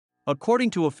According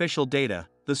to official data,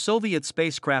 the Soviet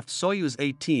spacecraft Soyuz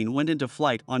 18 went into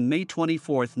flight on May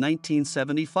 24,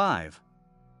 1975.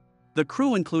 The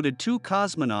crew included two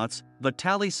cosmonauts,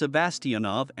 Vitaly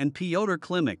Sevastyanov and Pyotr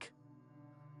Klimuk.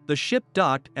 The ship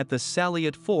docked at the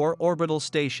Salyut 4 orbital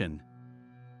station.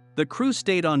 The crew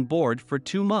stayed on board for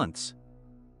 2 months.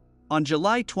 On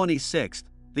July 26,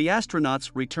 the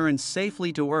astronauts returned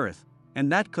safely to Earth, and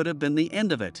that could have been the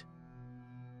end of it.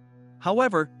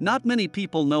 However, not many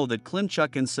people know that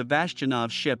Klimuk and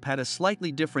Sevastyanov's ship had a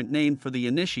slightly different name for the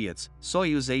initiates,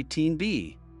 Soyuz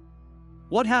 18B.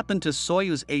 What happened to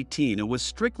Soyuz 18 was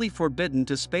strictly forbidden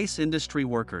to space industry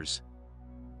workers.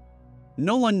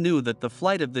 No one knew that the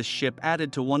flight of this ship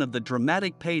added to one of the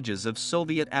dramatic pages of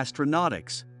Soviet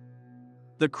astronautics.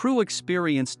 The crew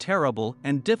experienced terrible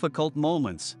and difficult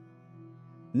moments.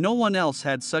 No one else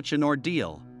had such an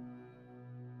ordeal.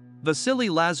 Vasily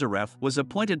Lazarev was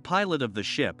appointed pilot of the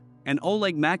ship, and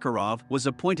Oleg Makarov was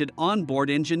appointed onboard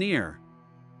engineer.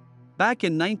 Back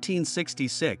in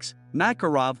 1966,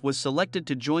 Makarov was selected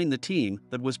to join the team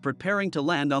that was preparing to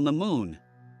land on the moon.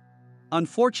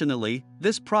 Unfortunately,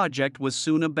 this project was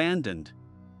soon abandoned.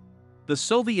 The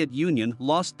Soviet Union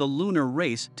lost the lunar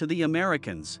race to the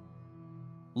Americans.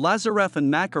 Lazarev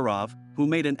and Makarov, who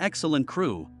made an excellent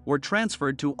crew, were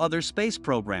transferred to other space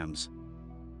programs.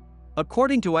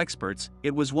 According to experts,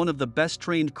 it was one of the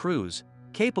best-trained crews,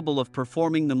 capable of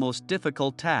performing the most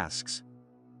difficult tasks.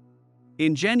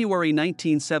 In January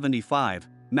 1975,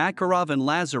 Makarov and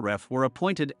Lazarev were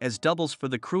appointed as doubles for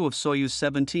the crew of Soyuz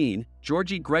 17,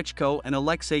 Georgy Grechko and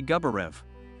Alexei Gubarev.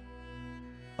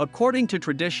 According to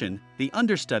tradition, the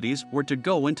understudies were to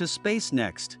go into space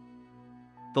next.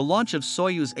 The launch of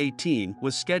Soyuz 18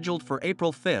 was scheduled for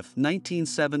April 5,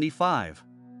 1975.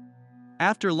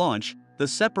 After launch, the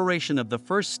separation of the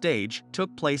first stage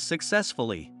took place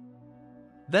successfully.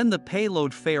 Then the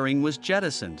payload fairing was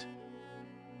jettisoned.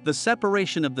 The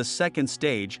separation of the second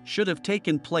stage should have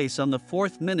taken place on the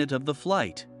 4th minute of the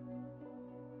flight.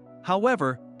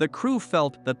 However, the crew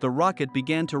felt that the rocket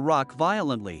began to rock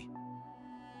violently.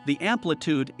 The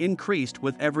amplitude increased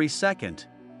with every second.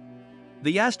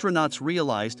 The astronauts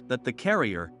realized that the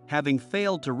carrier, having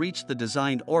failed to reach the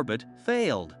designed orbit,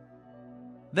 failed.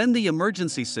 Then the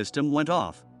emergency system went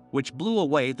off, which blew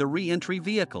away the re-entry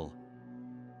vehicle.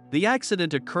 The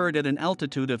accident occurred at an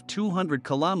altitude of 200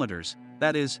 kilometers,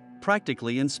 that is,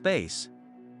 practically in space.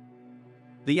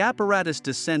 The apparatus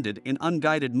descended in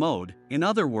unguided mode, in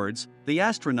other words, the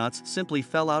astronauts simply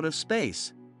fell out of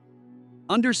space.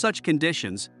 Under such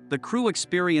conditions, the crew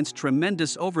experienced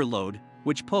tremendous overload,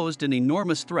 which posed an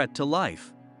enormous threat to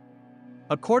life.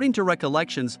 According to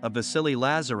recollections of Vasily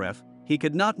Lazarev, he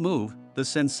could not move. The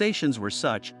sensations were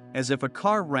such as if a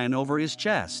car ran over his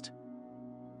chest.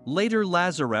 Later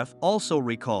Lazarev also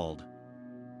recalled,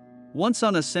 "Once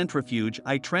on a centrifuge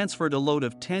I transferred a load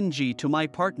of 10 g to my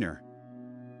partner.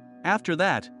 After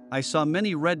that, I saw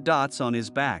many red dots on his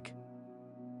back.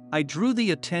 I drew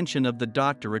the attention of the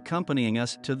doctor accompanying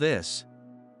us to this.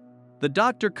 The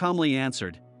doctor calmly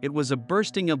answered, 'It was a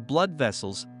bursting of blood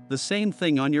vessels, the same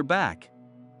thing on your back.'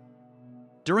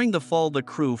 During the fall the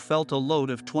crew felt a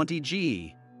load of 20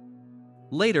 g.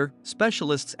 Later,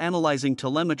 specialists analyzing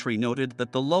telemetry noted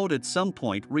that the load at some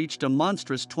point reached a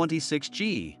monstrous 26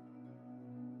 g.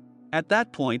 At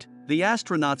that point, the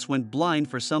astronauts went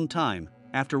blind for some time,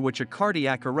 after which a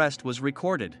cardiac arrest was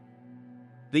recorded.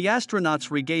 The astronauts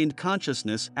regained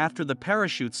consciousness after the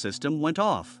parachute system went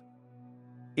off.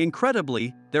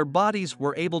 Incredibly, their bodies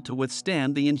were able to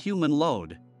withstand the inhuman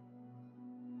load.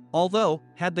 Although,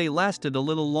 had they lasted a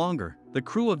little longer, the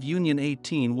crew of Union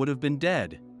 18 would have been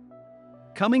dead."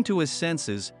 Coming to his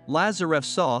senses, Lazarev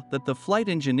saw that the flight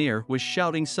engineer was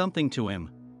shouting something to him.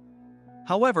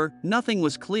 However, nothing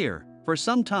was clear. For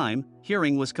some time,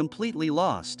 hearing was completely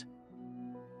lost.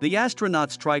 The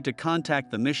astronauts tried to contact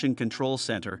the Mission Control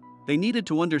Center. They needed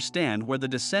to understand where the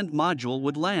descent module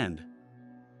would land.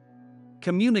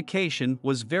 Communication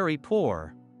was very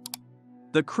poor.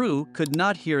 The crew could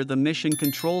not hear the Mission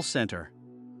Control Center.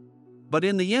 But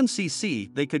in the MCC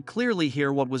they could clearly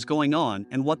hear what was going on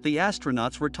and what the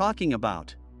astronauts were talking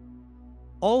about.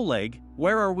 "Oleg,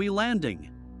 where are we landing?"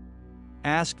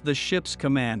 asked the ship's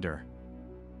commander.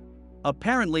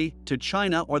 "Apparently, to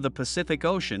China or the Pacific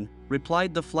Ocean,"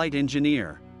 replied the flight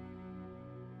engineer.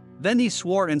 Then he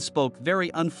swore and spoke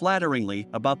very unflatteringly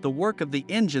about the work of the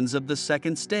engines of the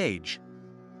second stage.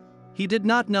 He did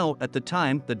not know at the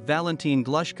time that Valentin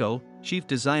Glushko, chief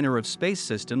designer of space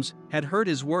systems, had heard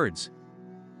his words.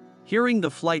 Hearing the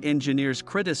flight engineer's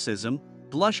criticism,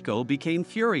 Glushko became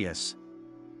furious.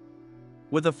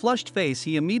 With a flushed face,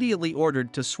 he immediately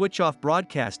ordered to switch off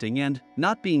broadcasting and,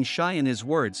 not being shy in his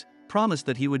words, promised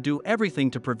that he would do everything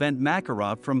to prevent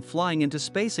Makarov from flying into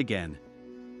space again.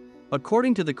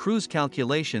 According to the crew's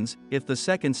calculations, if the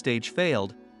second stage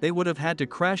failed, they would have had to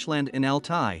crash land in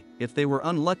Altai if they were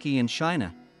unlucky in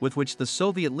China, with which the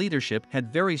Soviet leadership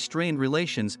had very strained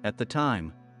relations at the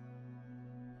time.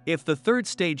 If the third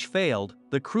stage failed,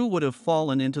 the crew would have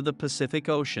fallen into the Pacific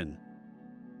Ocean.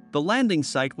 The landing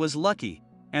site was lucky,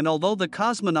 and although the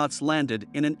cosmonauts landed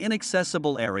in an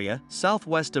inaccessible area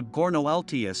southwest of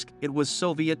Gorno-Altiisk, it was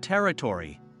Soviet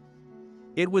territory.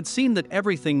 It would seem that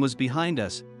everything was behind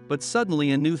us, but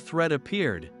suddenly a new threat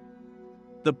appeared.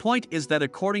 The point is that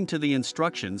according to the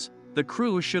instructions, the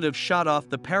crew should have shot off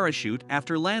the parachute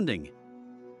after landing.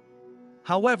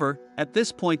 However, at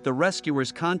this point the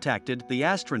rescuers contacted the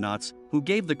astronauts, who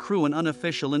gave the crew an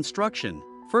unofficial instruction: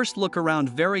 first look around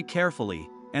very carefully,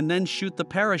 and then shoot the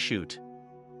parachute.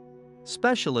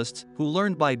 Specialists, who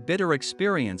learned by bitter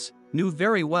experience, knew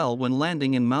very well when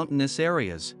landing in mountainous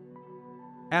areas.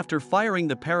 After firing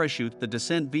the parachute, the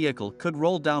descent vehicle could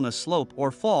roll down a slope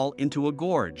or fall into a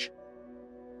gorge.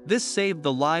 This saved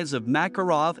the lives of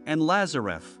Makarov and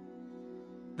Lazarev.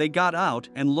 They got out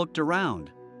and looked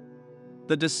around.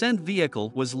 The descent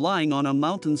vehicle was lying on a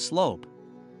mountain slope.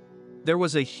 There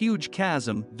was a huge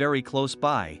chasm very close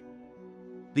by.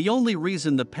 The only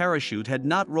reason the parachute had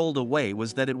not rolled away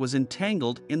was that it was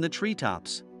entangled in the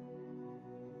treetops.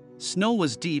 Snow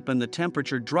was deep and the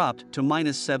temperature dropped to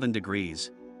 -7 degrees.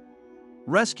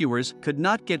 Rescuers could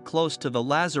not get close to the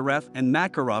Lazarev and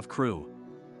Makarov crew.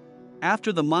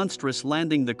 After the monstrous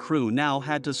landing, the crew now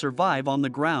had to survive on the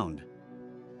ground.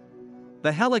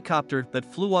 The helicopter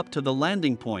that flew up to the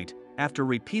landing point, after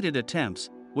repeated attempts,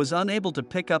 was unable to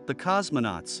pick up the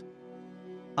cosmonauts.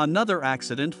 Another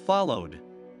accident followed.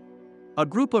 A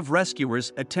group of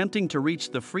rescuers attempting to reach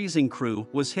the freezing crew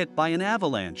was hit by an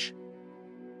avalanche.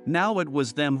 Now it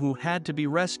was them who had to be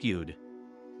rescued.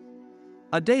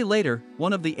 A day later,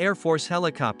 one of the Air Force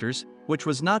helicopters, which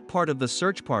was not part of the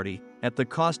search party, at the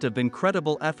cost of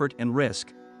incredible effort and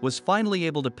risk, was finally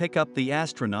able to pick up the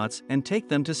astronauts and take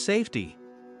them to safety.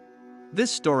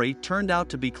 This story turned out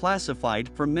to be classified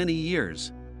for many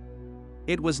years.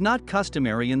 It was not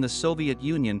customary in the Soviet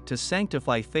Union to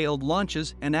sanctify failed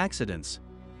launches and accidents.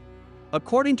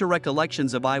 According to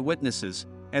recollections of eyewitnesses,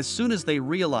 as soon as they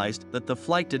realized that the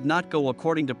flight did not go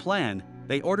according to plan,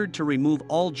 they ordered to remove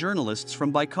all journalists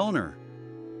from Baikonur.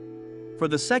 For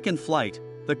the second flight,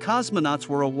 the cosmonauts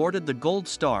were awarded the Gold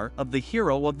Star of the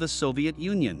Hero of the Soviet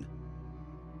Union.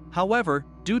 However,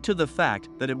 due to the fact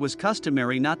that it was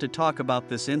customary not to talk about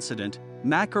this incident,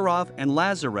 Makarov and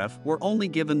Lazarev were only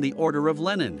given the Order of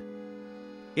Lenin.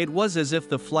 It was as if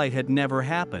the flight had never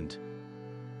happened.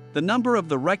 The number of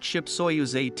the wrecked ship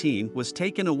Soyuz 18 was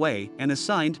taken away and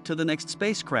assigned to the next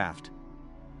spacecraft.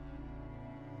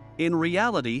 In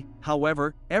reality,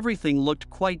 however, everything looked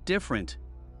quite different.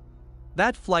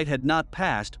 That flight had not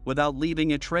passed without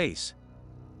leaving a trace.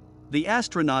 The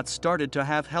astronauts started to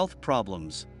have health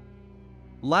problems.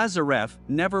 Lazarev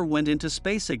never went into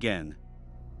space again.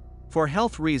 For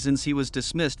health reasons, he was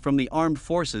dismissed from the armed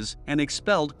forces and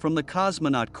expelled from the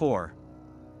cosmonaut corps.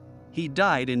 He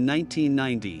died in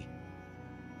 1990.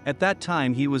 At that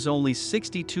time he was only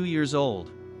 62 years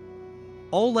old.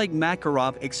 Oleg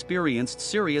Makarov experienced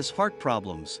serious heart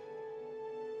problems.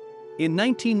 In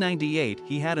 1998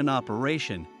 he had an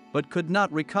operation, but could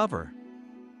not recover.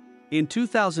 In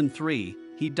 2003,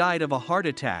 he died of a heart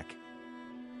attack.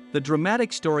 The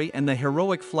dramatic story and the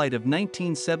heroic flight of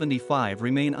 1975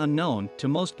 remain unknown to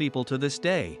most people to this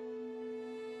day.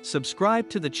 Subscribe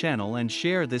to the channel and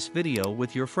share this video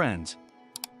with your friends.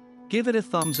 Give it a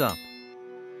thumbs up.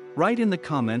 Write in the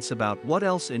comments about what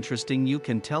else interesting you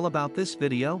can tell about this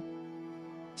video.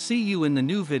 See you in the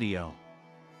new video.